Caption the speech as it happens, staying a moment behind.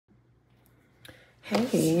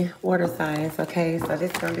Hey, water signs. Okay, so this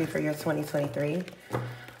is going to be for your 2023.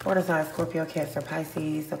 Water signs, Scorpio, Cancer,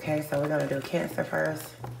 Pisces. Okay, so we're going to do Cancer first.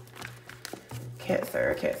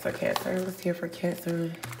 Cancer, Cancer, Cancer. What's here for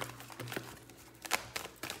Cancer?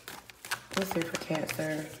 What's here for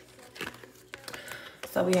Cancer?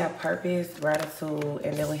 So we have purpose, gratitude,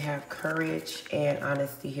 and then we have courage and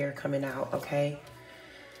honesty here coming out, okay?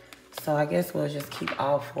 So I guess we'll just keep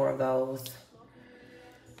all four of those.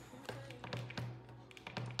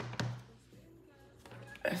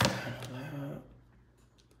 That's kind of loud.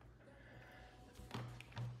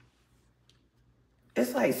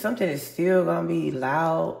 It's like something is still going to be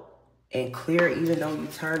loud and clear even though you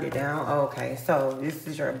turned it down. Oh, okay, so this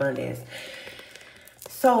is your abundance.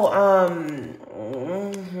 So,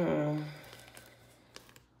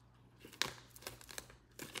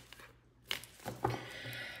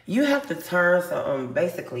 you have to turn some,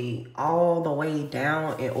 basically all the way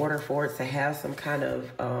down in order for it to have some kind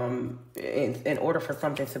of, in order for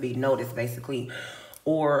something to be noticed, basically.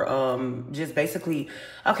 Or just basically,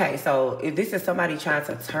 okay, so if this is somebody trying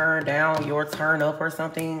to turn down your turn up or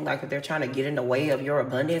something, like if they're trying to get in the way of your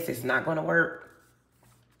abundance, it's not going to work.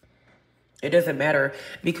 It doesn't matter,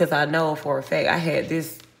 because I know for a fact I had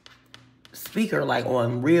this speaker like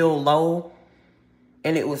on real low,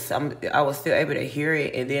 and it was I was still able to hear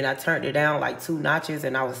it, and then I turned it down like 2 notches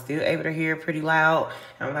and I was still able to hear it pretty loud.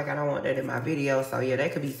 And I'm like, I don't want that in my video. So yeah,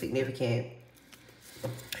 that could be significant.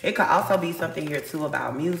 It could also be something here too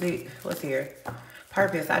about music. What's here?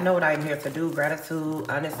 Purpose. I know what I'm here to do. Gratitude,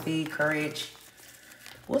 honesty, courage.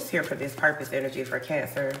 What's here for this purpose energy for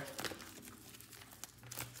Cancer?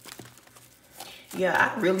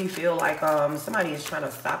 Yeah, I really feel like somebody is trying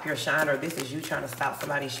to stop your shine, or this is you trying to stop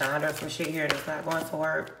somebody's shine or some shit here, and it's not going to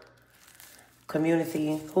work.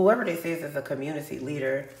 Community. Whoever this is a community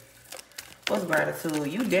leader. What's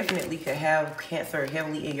gratitude? You definitely could have Cancer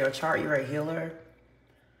heavily in your chart. You're a healer.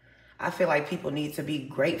 I feel like people need to be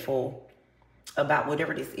grateful about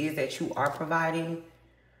whatever this is that you are providing.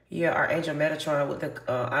 Yeah, Archangel Metatron with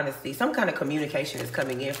the honesty. Some kind of communication is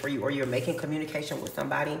coming in for you, or you're making communication with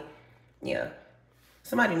somebody. Yeah.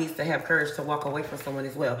 Somebody needs to have courage to walk away from someone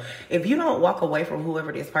as well. If you don't walk away from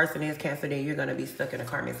whoever this person is, Cancer, then you're going to be stuck in a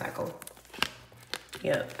karmic cycle.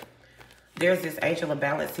 Yeah. There's this angel of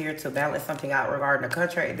balance here to balance something out regarding the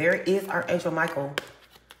contract. There is Archangel Michael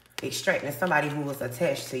extracting somebody who was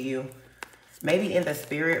attached to you. Maybe in the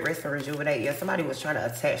spirit, rest and rejuvenate. Yeah, somebody was trying to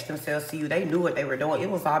attach themselves to you. They knew what they were doing. It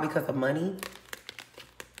was all because of money.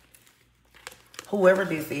 Whoever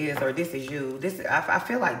this is, or this is you, I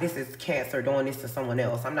feel like this is Cancer doing this to someone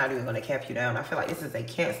else. I'm not even going to cap you down. I feel like this is a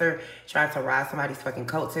Cancer trying to ride somebody's fucking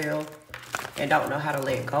coattail and don't know how to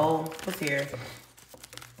let go. What's here?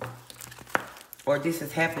 Or this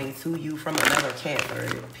is happening to you from another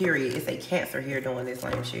Cancer, period. It's a Cancer here doing this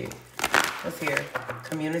lame shit. What's here?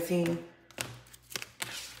 Community.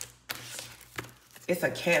 It's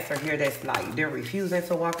a Cancer here that's like, they're refusing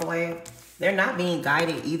to walk away. They're not being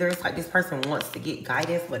guided either. It's like this person wants to get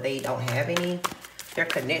guidance, but they don't have any. Their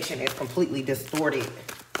connection is completely distorted.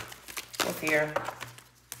 What's here?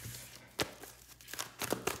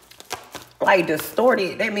 Like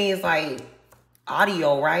distorted, that means like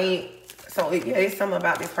audio, right? So yeah, it's something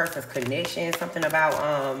about this person's connection, something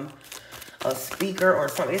about a speaker or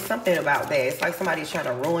something. It's something about that. It's like somebody's trying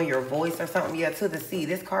to ruin your voice or something. Yeah, to the sea.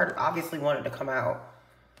 This card obviously wanted to come out.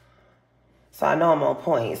 So I know I'm on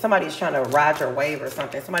point. Somebody's trying to ride your wave or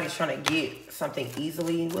something. Somebody's trying to get something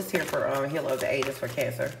easily. What's here for Healer of the Ages for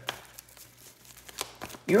Cancer?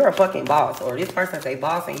 You're a fucking boss, or this person's a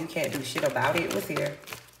boss and you can't do shit about it. What's here?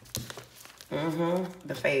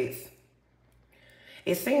 The face.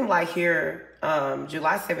 It seemed like here,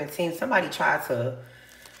 July 17th, somebody tried to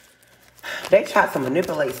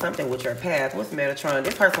manipulate something with your path. What's Metatron?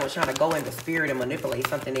 This person was trying to go in the spirit and manipulate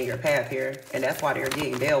something in your path here, and that's why they're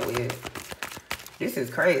getting dealt with. This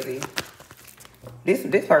is crazy.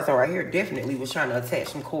 This person right here definitely was trying to attach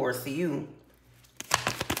some cords to you.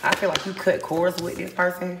 I feel like you cut cords with this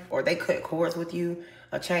person, or they cut cords with you.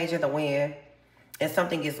 A change in the wind, and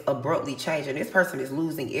something is abruptly changing. This person is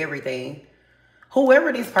losing everything.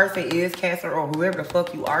 Whoever this person is, Cancer, or whoever the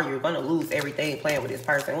fuck you are, you're going to lose everything playing with this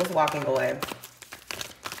person. What's walking away?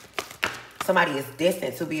 Somebody is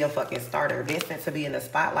destined to be a fucking starter, destined to be in the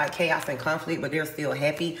spotlight, chaos and conflict, but they're still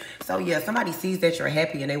happy. So yeah, somebody sees that you're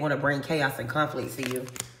happy and they want to bring chaos and conflict to you.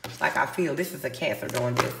 Like I feel this is a Cancer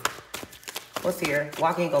doing this. What's here?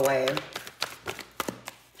 Walking away.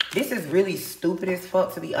 This is really stupid as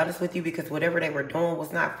fuck, to be honest with you, because whatever they were doing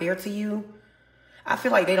was not fair to you. I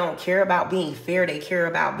feel like they don't care about being fair. They care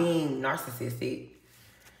about being narcissistic.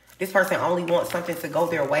 This person only wants something to go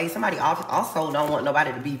their way. Somebody also don't want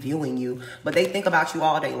nobody to be viewing you, but they think about you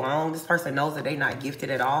all day long. This person knows that they're not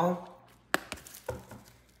gifted at all.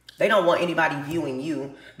 They don't want anybody viewing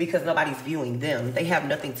you because nobody's viewing them. They have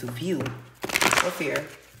nothing to view. What's here?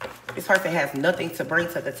 This person has nothing to bring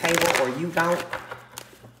to the table, or you don't.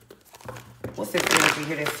 What's this energy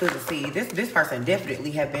here that's to the sea? This person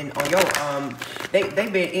definitely have been on your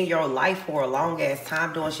they've been in your life for a long ass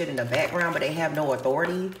time doing shit in the background, but they have no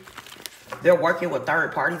authority. They're working with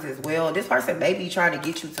third parties as well. This person may be trying to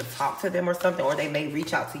get you to talk to them or something, or they may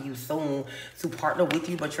reach out to you soon to partner with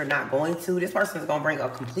you, but you're not going to. This person is going to bring a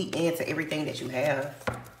complete end to everything that you have.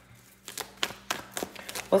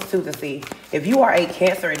 What's to the sea? If you are a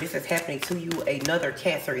Cancer and this is happening to you, another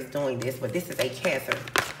Cancer is doing this, but this is a Cancer.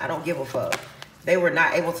 I don't give a fuck. They were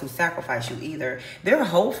not able to sacrifice you either. They're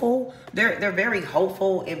hopeful. They're very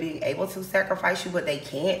hopeful in being able to sacrifice you, but they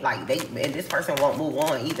can't. Like, and this person won't move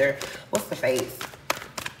on either. What's the face?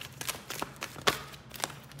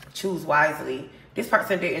 Choose wisely. This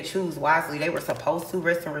person didn't choose wisely. They were supposed to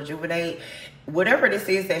rest and rejuvenate. Whatever this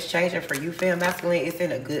is that's changing for you, femme masculine, it's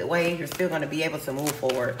in a good way. You're still going to be able to move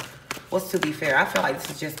forward. What's to be fair? I feel like this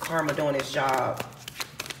is just karma doing its job.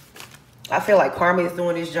 I feel like karma is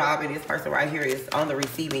doing its job, and this person right here is on the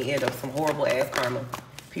receiving end of some horrible ass karma,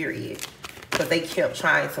 period. Because they kept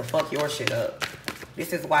trying to fuck your shit up.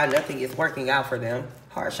 This is why nothing is working out for them.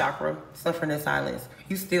 Heart chakra, suffering in silence.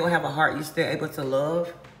 You still have a heart. You're still able to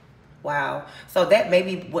love. Wow. So that may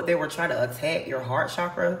be what they were trying to attack, your heart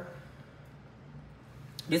chakra.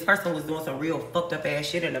 This person was doing some real fucked up ass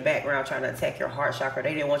shit in the background trying to attack your heart chakra.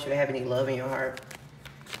 They didn't want you to have any love in your heart.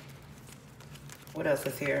 What else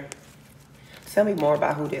is here? Tell me more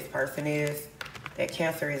about who this person is that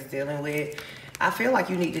Cancer is dealing with. I feel like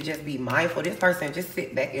you need to just be mindful. This person, just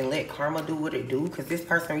sit back and let karma do what it do. Because this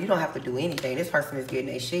person, you don't have to do anything. This person is getting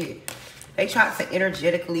their shit. They tried to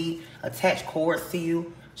energetically attach cords to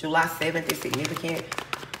you. July 7th is significant.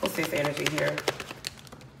 What's this energy here?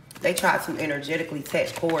 They tried to energetically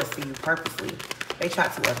attach cords to you purposely. They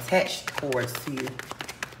tried to attach cords to you.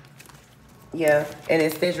 Yeah, and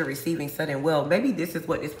instead you're receiving sudden wealth. Maybe this is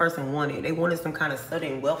what this person wanted. They wanted some kind of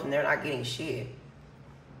sudden wealth and they're not getting shit.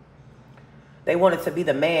 They wanted to be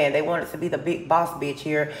the man. They wanted to be the big boss bitch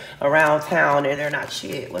here around town and they're not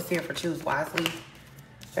shit. What's here for choose wisely?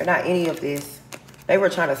 They're not any of this. They were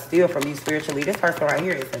trying to steal from you spiritually. This person right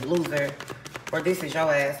here is a loser. Or this is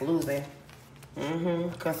your ass losing.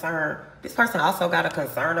 Concern. This person also got a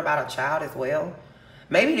concern about a child as well.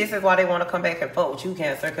 Maybe this is why they want to come back and fuck with you,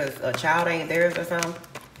 Cancer, because a child ain't theirs or something.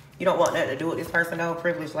 You don't want nothing to do with this person, though,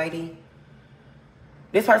 privileged lady.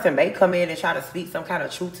 This person may come in and try to speak some kind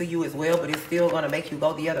of truth to you as well, but it's still going to make you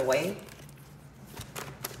go the other way.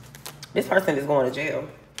 This person is going to jail.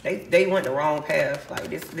 They went the wrong path. Like,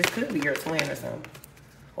 this could be your twin or something.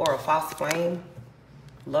 Or a false flame.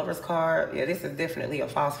 Lover's card. Yeah, this is definitely a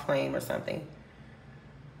false flame or something.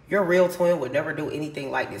 Your real twin would never do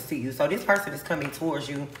anything like this to you. So this person is coming towards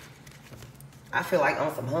you, I feel like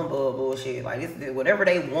on some humbug bullshit. Like, this, whatever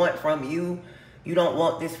they want from you, you don't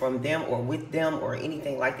want this from them or with them or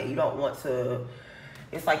anything like that. You don't want to,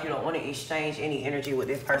 it's like you don't want to exchange any energy with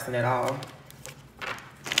this person at all.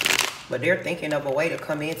 But they're thinking of a way to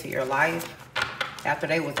come into your life after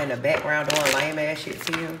they was in the background doing lame ass shit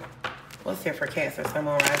to you. What's here for Cancer? Sun,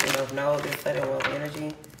 Moon, Rising of Node, this sudden wealth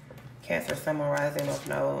energy. Cancer, Sun, Moon, Rising of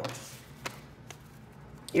Node.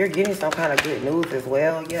 You're getting some kind of good news as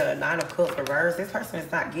well. Yeah, Nine of Cups reverse. This person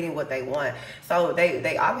is not getting what they want. So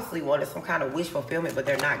they obviously wanted some kind of wish fulfillment, but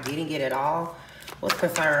they're not getting it at all. What's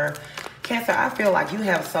concerned? Cancer, I feel like you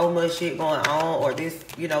have so much shit going on, or this,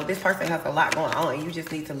 you know, this person has a lot going on, and you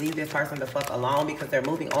just need to leave this person the fuck alone because they're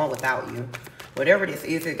moving on without you. Whatever this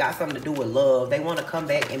is, it got something to do with love. They want to come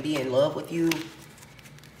back and be in love with you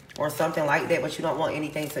or something like that, but you don't want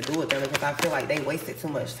anything to do with them because I feel like they wasted too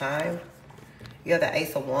much time. You have the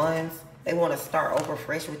Ace of Wands. They want to start over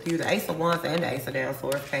fresh with you. The Ace of Wands and the Ace of Down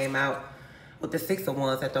Swords came out with the Six of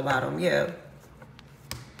Wands at the bottom. Yeah.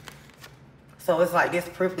 So it's like this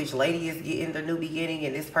privileged lady is getting the new beginning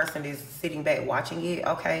and this person is sitting back watching it.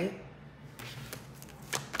 Okay.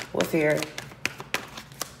 What's here?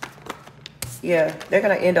 Yeah, they're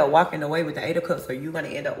going to end up walking away with the Eight of Cups, or you're going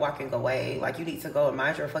to end up walking away. Like, you need to go and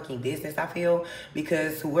mind your fucking business, I feel,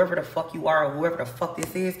 because whoever the fuck you are or whoever the fuck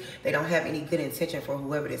this is, they don't have any good intention for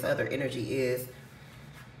whoever this other energy is.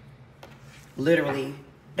 Literally,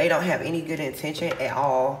 they don't have any good intention at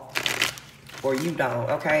all, or you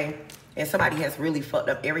don't, okay? And somebody has really fucked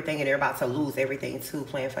up everything and they're about to lose everything too,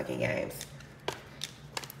 playing fucking games.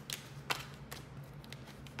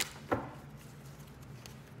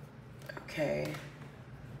 Okay.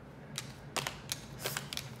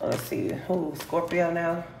 Let's see. Who? Scorpio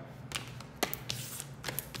now?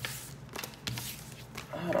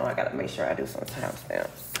 Hold on, I gotta make sure I do some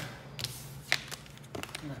timestamps.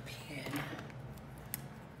 My pen.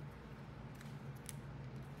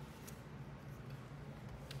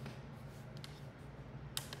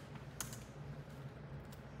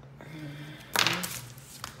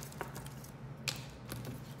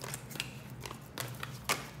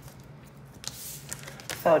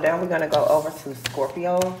 So now we're gonna go over to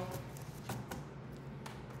Scorpio.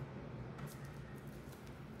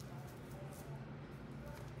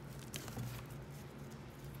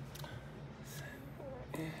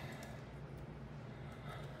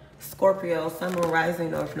 Scorpio, Sun, Moon,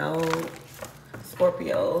 Rising, North Node.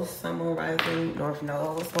 Scorpio, Sun, Moon, Rising, North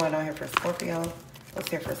Node. What's going on here for Scorpio? What's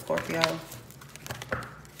here for Scorpio?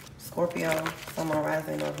 Scorpio, Sun, Moon,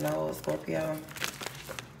 Rising, North Node. Scorpio.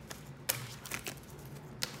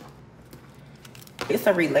 It's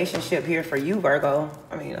a relationship here for you, Virgo.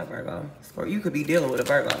 I mean, not Virgo. You could be dealing with a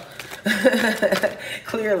Virgo.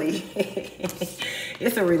 Clearly.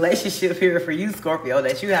 It's a relationship here for you, Scorpio,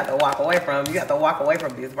 that you have to walk away from. You have to walk away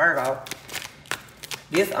from this Virgo.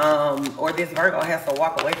 Or this Virgo has to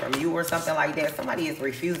walk away from you or something like that. Somebody is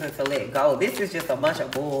refusing to let go. This is just a bunch of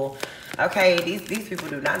bull. Okay, these people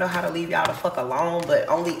do not know how to leave y'all the fuck alone, but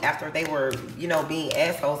only after they were, you know, being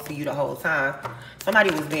assholes to you the whole time.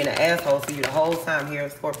 Somebody was being an asshole to you the whole time here,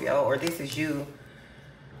 Scorpio, or this is you.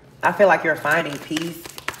 I feel like you're finding peace.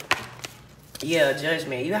 Yeah,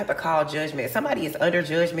 judgment. You have to call judgment. Somebody is under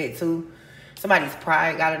judgment too. Somebody's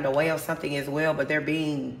pride got in the way of something as well, but they're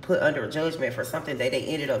being put under judgment for something that they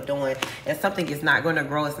ended up doing. And something is not going to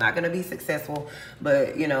grow. It's not going to be successful.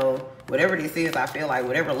 But, you know, whatever this is, I feel like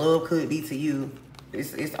whatever love could be to you,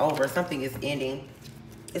 it's over. Something is ending.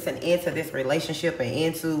 It's an end to this relationship and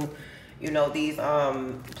end to, you know, these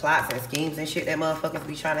plots and schemes and shit that motherfuckers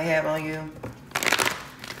be trying to have on you.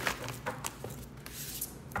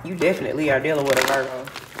 You definitely are dealing with a Virgo.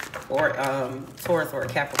 Or Taurus or a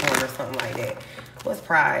Capricorn or something like that. What's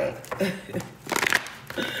pride?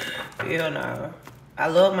 Hell no. I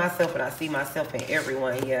love myself and I see myself in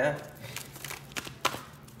everyone, yeah.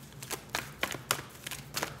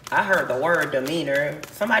 I heard the word demeanor.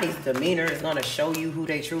 Somebody's demeanor is going to show you who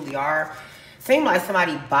they truly are. Seem like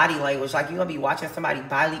somebody's body language. Like you're going to be watching somebody's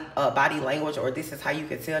body language, or this is how you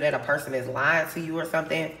can tell that a person is lying to you or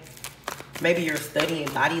something. Maybe you're studying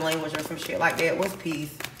body language or some shit like that. What's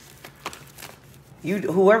peace?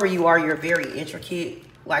 Whoever you are, you're very intricate.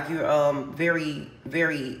 Like you're very,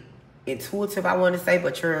 very intuitive, I want to say,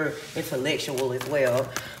 but you're intellectual as well.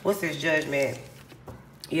 What's this judgment?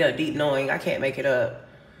 Yeah, deep knowing. I can't make it up.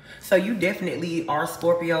 So you definitely are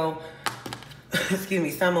Scorpio. Excuse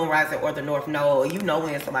me, Sun, Moon, Rising, or the North Node. You know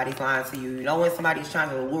when somebody's lying to you. You know when somebody's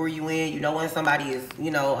trying to lure you in. You know when somebody is,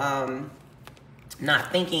 you know,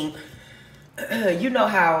 not thinking. You know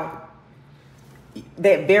how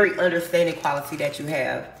that very understanding quality that you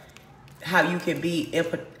have, how you can be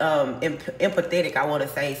empathetic, I want to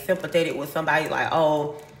say, sympathetic with somebody, like,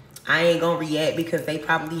 oh, I ain't gonna react because they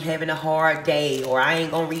probably having a hard day, or I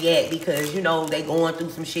ain't gonna react because, you know, they going through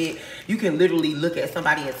some shit. You can literally look at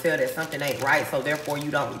somebody and tell that something ain't right, so therefore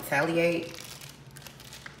you don't retaliate.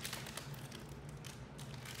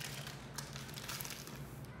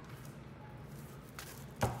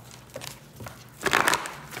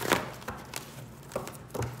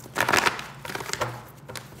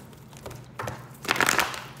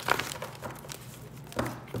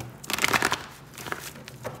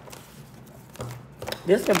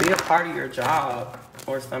 This could be a part of your job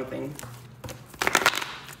or something.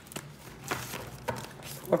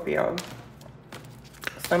 Scorpio.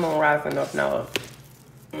 Sun, Moon, Rising, North Node.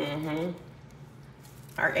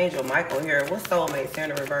 Archangel Michael here. What's soulmates here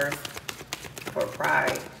in the reverse? For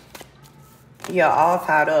pride. Yeah, all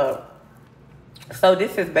tied up. So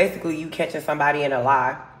this is basically you catching somebody in a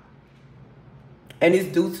lie. And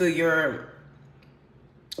it's due to your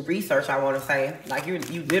research, I want to say. Like you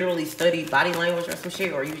literally study body language or some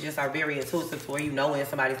shit, or you just are very intuitive to where you know when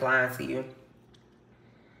somebody's lying to you.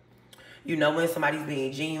 You know when somebody's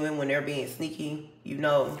being genuine, when they're being sneaky. You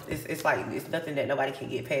know, it's like it's nothing that nobody can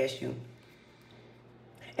get past you.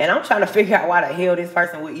 And I'm trying to figure out why the hell this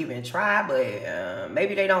person would even try, but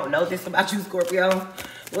maybe they don't know this about you, Scorpio.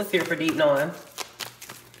 What's here for deep knowing?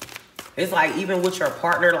 It's like even with your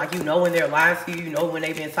partner, like you know when they're lying to you, you know when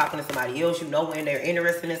they've been talking to somebody else, you know when they're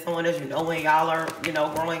interested in someone else, you know when y'all are, you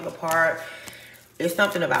know, growing apart. It's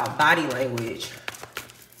something about body language.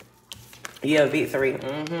 Yeah, victory.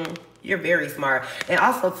 You're very smart. And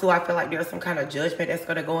also, too, I feel like there's some kind of judgment that's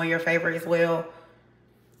going to go in your favor as well.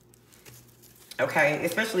 Okay,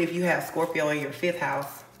 especially if you have Scorpio in your 5th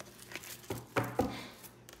house.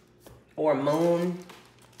 or moon.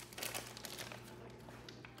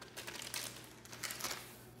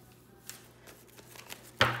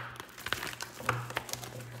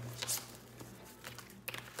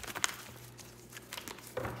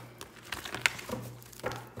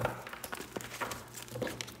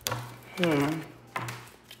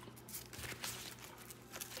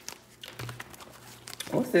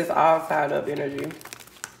 What's this all tied up energy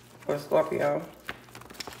for Scorpio?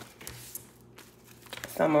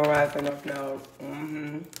 Summer rising up now.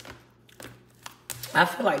 I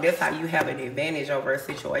feel like that's how you have an advantage over a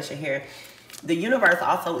situation here. The universe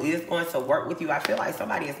also is going to work with you. I feel like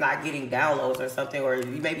somebody is not getting downloads or something, or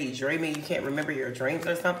you may be dreaming, you can't remember your dreams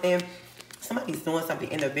or something. Somebody's doing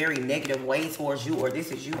something in a very negative way towards you, or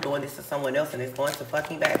this is you doing this to someone else and it's going to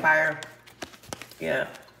fucking backfire. Yeah.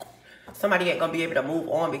 Somebody ain't gonna be able to move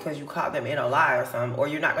on because you caught them in a lie or something, or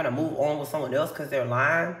you're not gonna move on with someone else because they're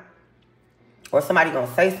lying, or somebody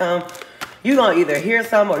gonna say something. You gonna either hear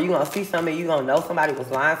something or you gonna see something and you gonna know somebody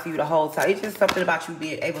was lying to you the whole time. It's just something about you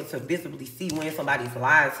being able to visibly see when somebody's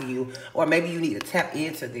lying to you, or maybe you need to tap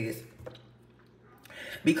into this.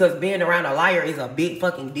 Because being around a liar is a big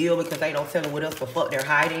fucking deal because they don't tell them what else the fuck they're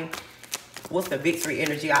hiding. What's the victory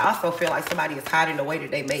energy? I also feel like somebody is hiding the way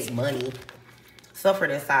that they make money.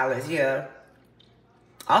 Suffered in silence, yeah.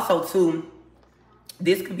 Also, too,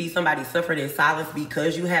 this could be somebody suffered in silence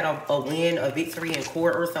because you had a win, a victory in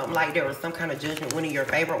court or something like that, or some kind of judgment went in your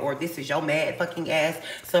favor, or this is your mad fucking ass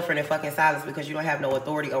suffering in fucking silence because you don't have no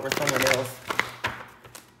authority over someone else.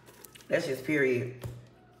 That's just period.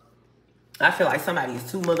 I feel like somebody is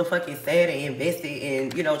too motherfucking sad and invested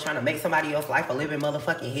in, you know, trying to make somebody else's life a living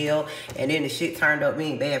motherfucking hell, and then the shit turned up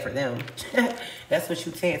being bad for them. That's what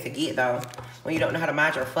you tend to get, though. When you don't know how to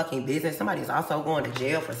mind your fucking business. Somebody's also going to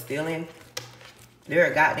jail for stealing.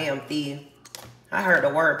 They're a goddamn thief. I heard the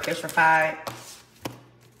word petrified.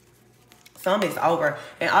 Some is over.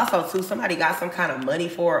 And also, too, somebody got some kind of money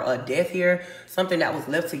for a death here. Something that was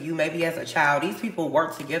left to you maybe as a child. These people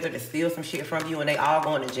work together to steal some shit from you and they all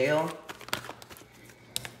going to jail.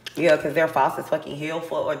 Yeah, because they're false as fucking hell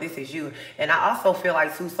for, or this is you. And I also feel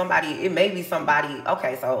like, too, somebody, it may be somebody,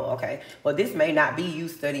 okay. Well, this may not be you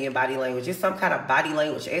studying body language. It's some kind of body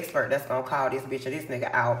language expert that's going to call this bitch or this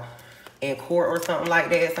nigga out in court or something like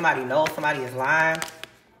that. Somebody knows somebody is lying.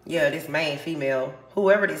 Yeah, this main female,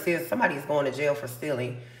 whoever this is, somebody is going to jail for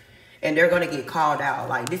stealing. And they're going to get called out.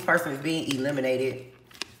 Like, this person is being eliminated.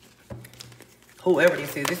 Whoever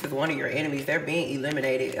this is one of your enemies. They're being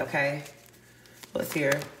eliminated, okay? What's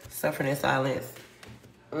here? Suffering in silence.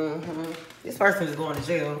 This person is going to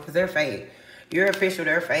jail because they're fake. You're official,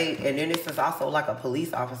 they're fake. And then this is also like a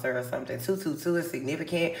police officer or something. 222 is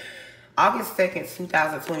significant. August 2nd,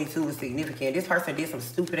 2022 is significant. This person did some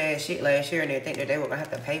stupid ass shit last year and they think that they were going to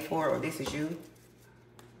have to pay for it, or this is you.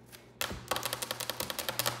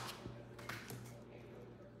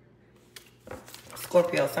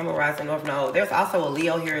 Scorpio, summer rising north node. There's also a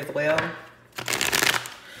Leo here as well.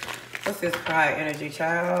 What's this pride energy,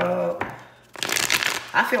 child?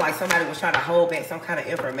 I feel like somebody was trying to hold back some kind of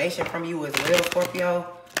information from you as well,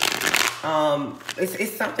 Scorpio.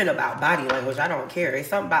 It's something about body language. I don't care. It's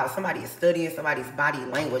something about somebody is studying somebody's body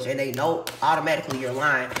language and they know automatically you're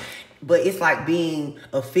lying. But it's like being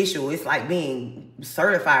official. It's like being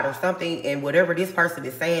certified or something. And whatever this person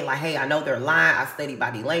is saying, like, hey, I know they're lying. I study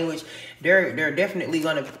body language. They're definitely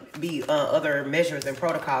going to be other measures and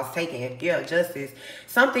protocols taken. Yeah, justice.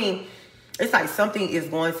 Something, it's like something is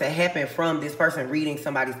going to happen from this person reading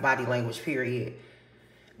somebody's body language, period.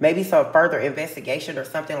 Maybe some further investigation or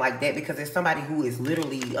something like that, because it's somebody who is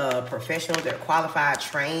literally professional. They're qualified,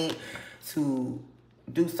 trained to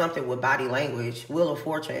do something with body language. Wheel of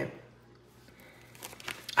Fortune.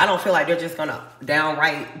 I don't feel like they're just going to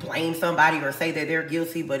downright blame somebody or say that they're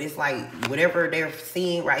guilty, but it's like whatever they're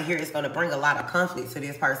seeing right here is going to bring a lot of conflict to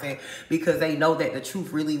this person because they know that the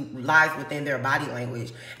truth really lies within their body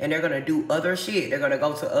language, and they're going to do other shit. They're going to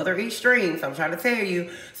go to other extremes. I'm trying to tell you.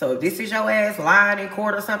 So if this is your ass lying in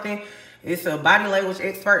court or something, it's a body language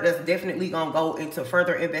expert that's definitely going to go into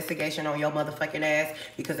further investigation on your motherfucking ass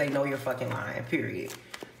because they know you're fucking lying, period.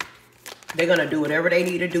 They're going to do whatever they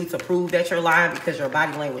need to do to prove that you're lying because your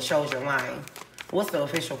body language shows you're lying. What's the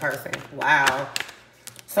official person? Wow.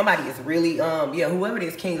 Somebody is really, yeah, whoever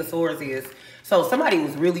this King of Swords is. So somebody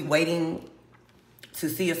was really waiting to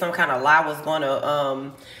see if some kind of lie was going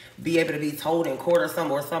to be able to be told in court or some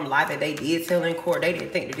lie that they did tell in court. They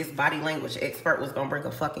didn't think that this body language expert was going to bring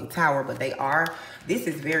a fucking tower, but they are. This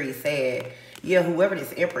is very sad. Yeah, whoever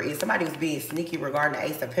this Emperor is, somebody was being sneaky regarding the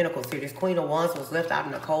Ace of Pentacles here. This Queen of Wands was left out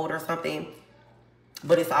in the cold or something.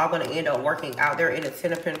 But it's all going to end up working out there in the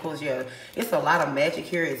Ten of Pentacles. Yeah, it's a lot of magic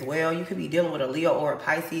here as well. You could be dealing with a Leo or a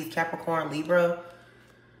Pisces, Capricorn, Libra.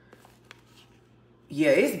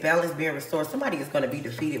 Yeah, it's balance being restored. Somebody is going to be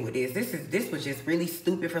defeated with this. This was just really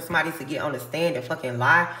stupid for somebody to get on the stand and fucking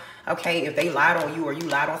lie. Okay, if they lied on you or you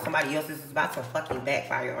lied on somebody else, this is about to fucking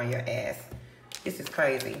backfire on your ass. This is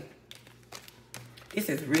crazy. This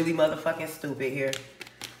is really motherfucking stupid here.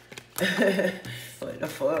 What the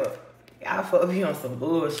fuck? Y'all fuck me on some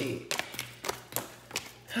bullshit.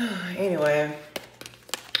 Anyway,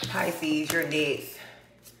 Pisces, you're next.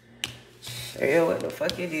 Yeah, what the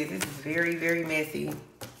fuck it is? This is very, very messy.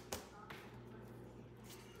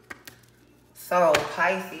 So,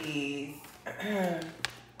 Pisces.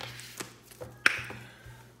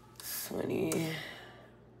 20.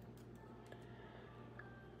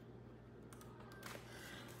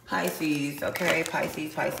 Pisces, okay?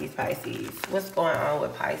 Pisces, Pisces, Pisces. What's going on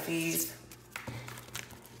with Pisces?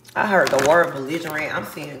 I heard the word belligerent. I'm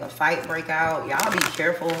seeing a fight break out. Y'all be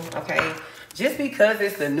careful, okay? Just because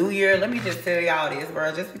it's the new year, let me just tell y'all this,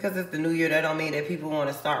 bro. Just because it's the new year, that don't mean that people want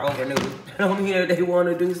to start over new. That don't mean that they want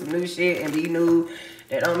to do some new shit and be new.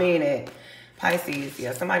 That don't mean that. Pisces,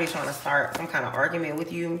 yeah, somebody's trying to start some kind of argument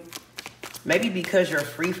with you. Maybe because you're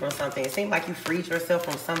free from something. It seems like you freed yourself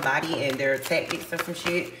from somebody and their tactics or some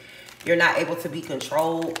shit. You're not able to be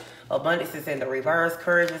controlled. Abundance is in the reverse.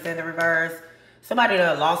 Courage is in the reverse. Somebody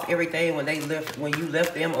that lost everything when you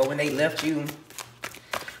left them or when they left you.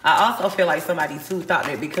 I also feel like somebody too thought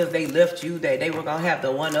that because they left you that they were going to have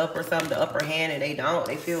the one up or something, the upper hand, and they don't.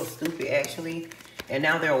 They feel stupid actually. And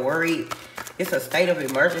now they're worried. It's a state of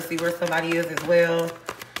emergency where somebody is as well.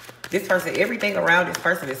 This person, everything around this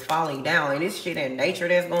person is falling down. And this shit in nature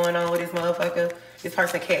that's going on with this motherfucker, this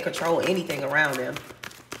person can't control anything around them.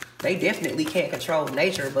 They definitely can't control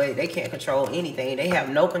nature, but they can't control anything. They have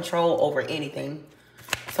no control over anything.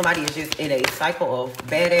 Somebody is just in a cycle of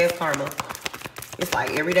badass karma. It's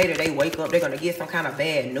like every day that they wake up, they're going to get some kind of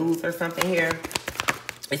bad news or something here.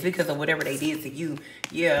 It's because of whatever they did to you.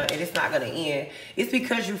 Yeah, and it's not going to end. It's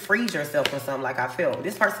because you freed yourself from something, like I felt.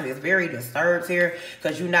 This person is very disturbed here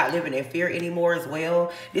because you're not living in fear anymore as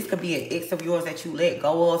well. This could be an ex of yours that you let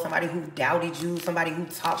go of. Somebody who doubted you. Somebody who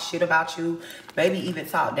talked shit about you. Maybe even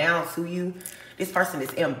talked down to you. This person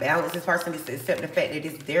is imbalanced. This person is to accept the fact that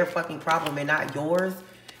it's their fucking problem and not yours.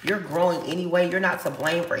 You're growing anyway. You're not to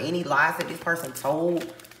blame for any lies that this person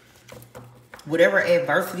told. Whatever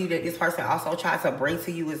adversity that this person also tries to bring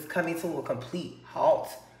to you is coming to a complete halt.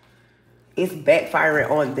 It's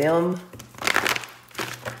backfiring on them.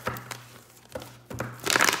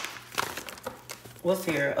 What's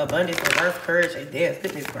here? Abundance, reverse, courage, and death.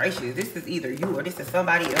 Goodness gracious. This is either you or this is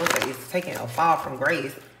somebody else that is taking a fall from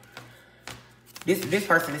grace. This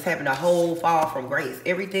person is having a whole fall from grace.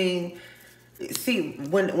 Everything... See,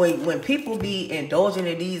 when people be indulging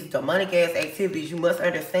in these demonic ass activities, you must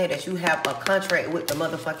understand that you have a contract with the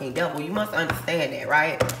motherfucking devil. You must understand that,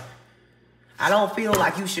 right? I don't feel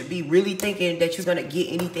like you should be really thinking that you're gonna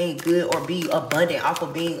get anything good or be abundant off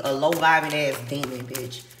of being a low vibing ass demon,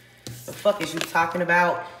 bitch. The fuck is you talking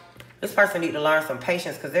about? This person need to learn some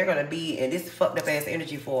patience because they're gonna be in this fucked up ass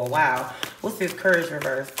energy for a while. What's this courage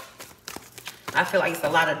reverse? I feel like it's a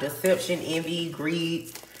lot of deception, envy,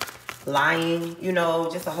 greed, lying, you know,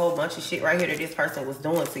 just a whole bunch of shit right here that this person was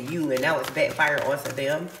doing to you, and now it's backfired onto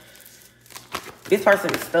them. This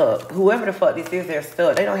person is stuck. Whoever the fuck this is, they're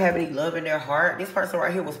stuck. They don't have any love in their heart. This person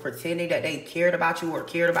right here was pretending that they cared about you or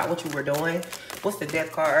cared about what you were doing. What's the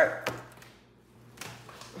death card?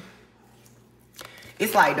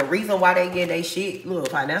 It's like the reason why they get their shit, look,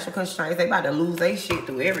 financial constraints, they about to lose their shit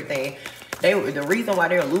through everything. The reason why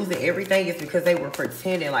they're losing everything is because they were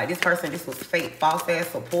pretending like this was fake, false ass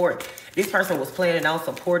support. This person was planning on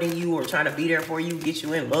supporting you or trying to be there for you, get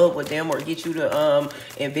you in love with them or get you to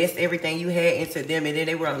invest everything you had into them, and then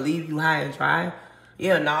they were going to leave you high and dry.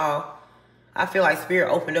 Yeah, no. I feel like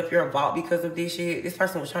Spirit opened up your vault because of this shit. This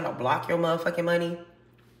person was trying to block your motherfucking money.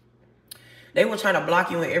 They were trying to block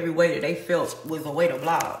you in every way that they felt was a way to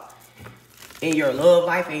block. In your love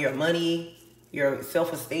life, in your money, your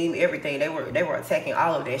self-esteem, everything. They were attacking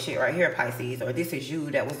all of that shit right here, Pisces. Or this is you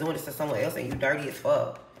that was doing this to someone else and you dirty as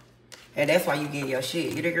fuck. And that's why you getting your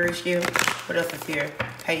shit. You agree, Skill? What else is here?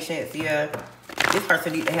 Patience, yeah. This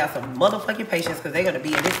person need to have some motherfucking patience because they're going to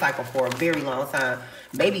be in this cycle for a very long time.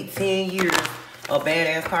 Maybe 10 years of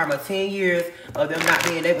badass karma. 10 years of them not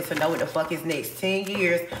being able to know what the fuck is next. 10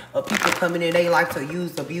 years of people coming in their life to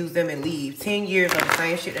use, abuse them, and leave. 10 years of the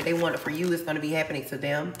same shit that they wanted for you is going to be happening to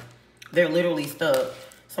them. They're literally stuck.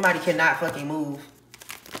 Somebody cannot fucking move.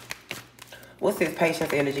 What's this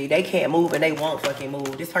patience energy? They can't move and they won't fucking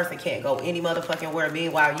move. This person can't go any motherfucking where.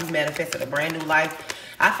 Meanwhile, you manifested a brand new life.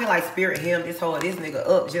 I feel like spirit hemmed this nigga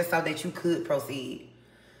up just so that you could proceed.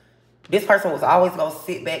 This person was always going to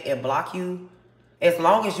sit back and block you as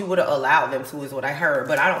long as you would have allowed them to, is what I heard.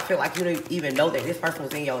 But I don't feel like you didn't even know that this person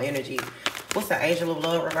was in your energy. What's the angel of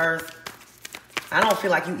love reverse? I don't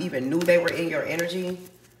feel like you even knew they were in your energy.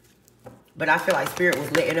 But I feel like spirit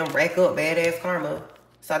was letting them rack up badass karma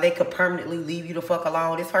so they could permanently leave you the fuck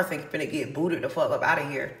alone. This person finna get booted the fuck up out of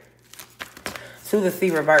here. To the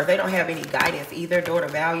sea reverse. They don't have any guidance either. Daughter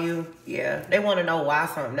value. Yeah. They want to know why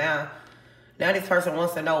something now. Now this person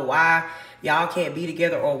wants to know why y'all can't be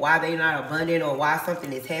together, or why they not abundant, or why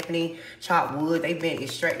something is happening. Chop wood. They've been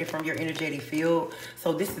extracted from your energetic field.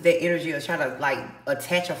 So this is that energy of trying to like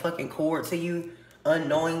attach a fucking cord to you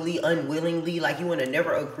unknowingly, unwillingly. Like you would have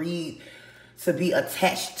never agreed to be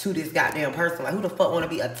attached to this goddamn person. Like who the fuck want to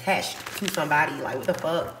be attached to somebody? Like what the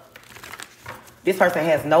fuck? This person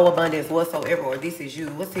has no abundance whatsoever, or this is you.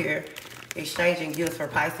 What's here? Exchanging gifts for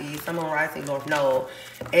Pisces, Sun, Moon, Rising, North Node.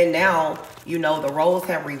 And now, you know, the roles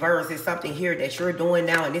have reversed. There's something here that you're doing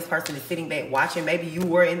now, and this person is sitting back watching. Maybe you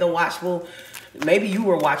were in the watchful. Maybe you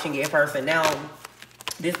were watching it first, and now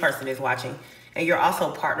this person is watching. And you're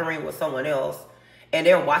also partnering with someone else. And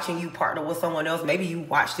they're watching you partner with someone else. Maybe you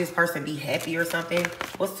watch this person be happy or something.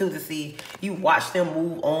 What's to the sea? You watch them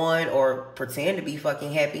move on or pretend to be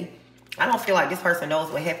fucking happy. I don't feel like this person knows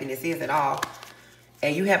what happiness is at all.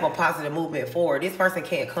 And you have a positive movement forward. This person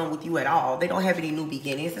can't come with you at all. They don't have any new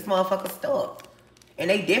beginnings. This motherfucker's stuck. And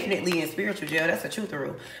they definitely in spiritual jail. That's the truth.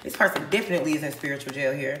 This person definitely is in spiritual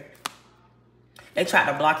jail here. They try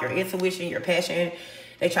to block your intuition, your passion.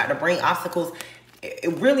 They try to bring obstacles.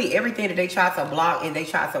 Really, everything that they tried to block and they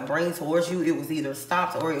tried to bring towards you, it was either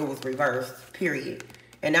stopped or it was reversed, period.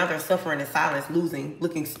 And now they're suffering in silence, losing,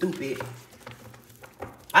 looking stupid.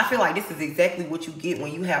 I feel like this is exactly what you get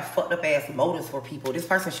when you have fucked up ass motives for people. This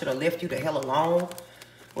person should have left you the hell alone.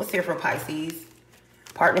 What's here for Pisces?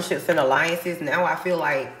 Partnerships and alliances. Now I feel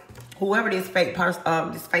like whoever this fake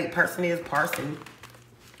person is, Parson.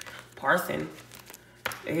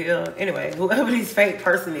 Yeah. Anyway, whoever this fake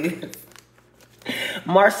person is.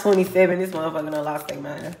 March 27, this motherfucker done lost their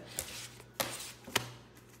mind.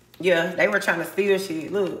 Yeah, they were trying to steal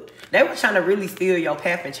shit. Look, they were trying to really steal your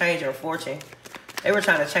path and change your fortune. They were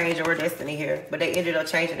trying to change your destiny here, but they ended up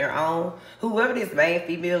changing their own. Whoever this main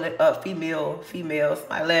female,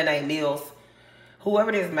 my last name Mills.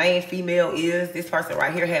 Whoever this main female is, this person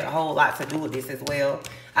right here had a whole lot to do with this as well.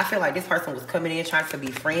 I feel like this person was coming in trying to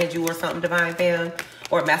befriend you or something, Divine Fam.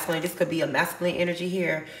 Or masculine. This could be a masculine energy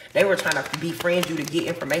here. They were trying to befriend you to get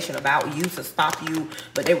information about you, to stop you.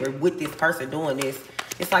 But they were with this person doing this.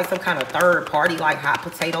 It's like some kind of third party, like hot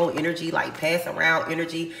potato energy, like pass around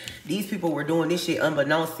energy. These people were doing this shit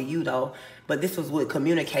unbeknownst to you, though. But this was with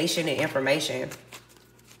communication and information.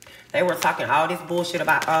 They were talking all this bullshit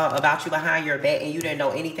about you behind your back, and you didn't know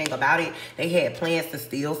anything about it. They had plans to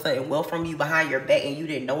steal something wealth from you behind your back, and you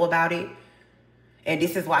didn't know about it. And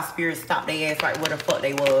this is why spirit stopped their ass right where the fuck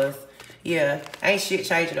they was. Yeah, ain't shit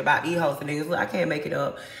changing about these hoes and niggas. Look, I can't make it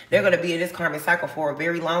up. They're going to be in this karmic cycle for a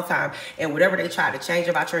very long time. And whatever they try to change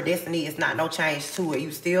about your destiny, it's not no change to it.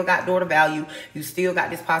 You still got daughter value. You still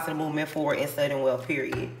got this positive movement forward in sudden wealth,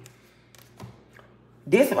 period.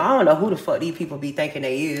 This, I don't know who the fuck these people be thinking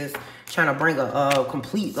they is. Trying to bring a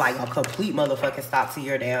complete motherfucking stop to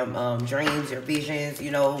your damn dreams, your visions.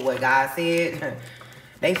 You know what God said.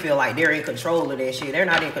 They feel like they're in control of that shit. They're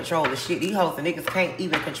not in control of shit. These hoes and niggas can't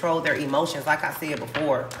even control their emotions, like I said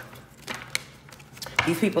before.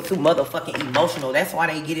 These people too motherfucking emotional. That's why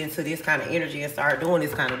they get into this kind of energy and start doing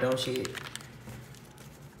this kind of dumb shit.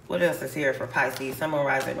 What else is here for Pisces? Sun, Moon,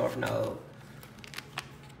 Rising, North Node.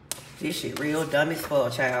 This shit real dumb as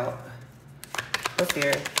fuck, child. What's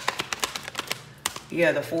here?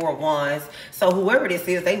 Yeah, the Four of Wands. So whoever this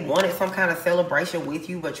is, they wanted some kind of celebration with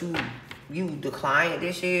you, but you decline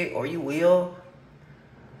this shit, or you will.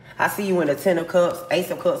 I see you in the Ten of Cups, Ace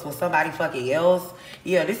of Cups with somebody fucking else.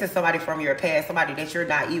 Yeah, this is somebody from your past, somebody that you're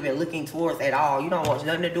not even looking towards at all. You don't want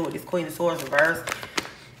nothing to do with this Queen of Swords reverse.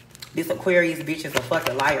 This Aquarius bitch is a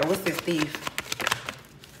fucking liar. What's this thief?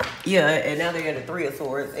 Yeah, and now they're in the Three of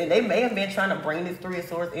Swords. And they may have been trying to bring this Three of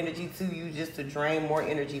Swords energy to you just to drain more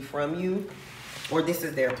energy from you. Or this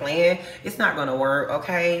is their plan. It's not going to work,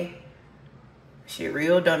 okay? Shit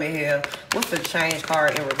real dumb in here. What's the Change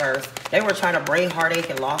card in reverse? They were trying to bring heartache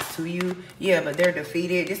and loss to you. Yeah, but they're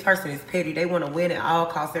defeated. This person is petty. They want to win at all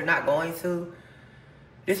costs. They're not going to.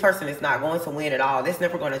 This person is not going to win at all. That's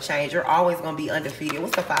never going to change. You're always going to be undefeated.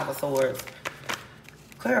 What's the Five of Swords?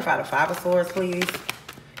 Clarify the Five of Swords, please.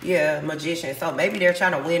 Yeah, magician. So maybe they're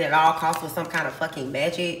trying to win at all costs with some kind of fucking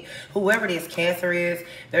magic. Whoever this Cancer is,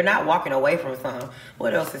 they're not walking away from some.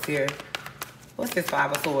 What else is here? What's this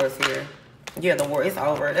Five of Swords here? Yeah, the war, it's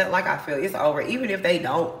over. That, like I feel, it's over. Even if they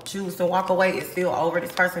don't choose to walk away, it's still over.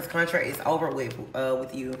 This person's contract is over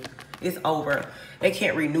with you. It's over. They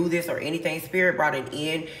can't renew this or anything. Spirit brought an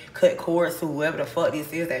end, cut cords to whoever the fuck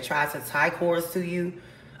this is that tries to tie cords to you,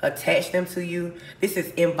 attach them to you. This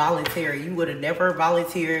is involuntary. You would have never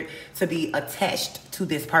volunteered to be attached to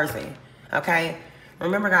this person. Okay?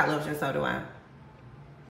 Remember, God loves you, and so do I.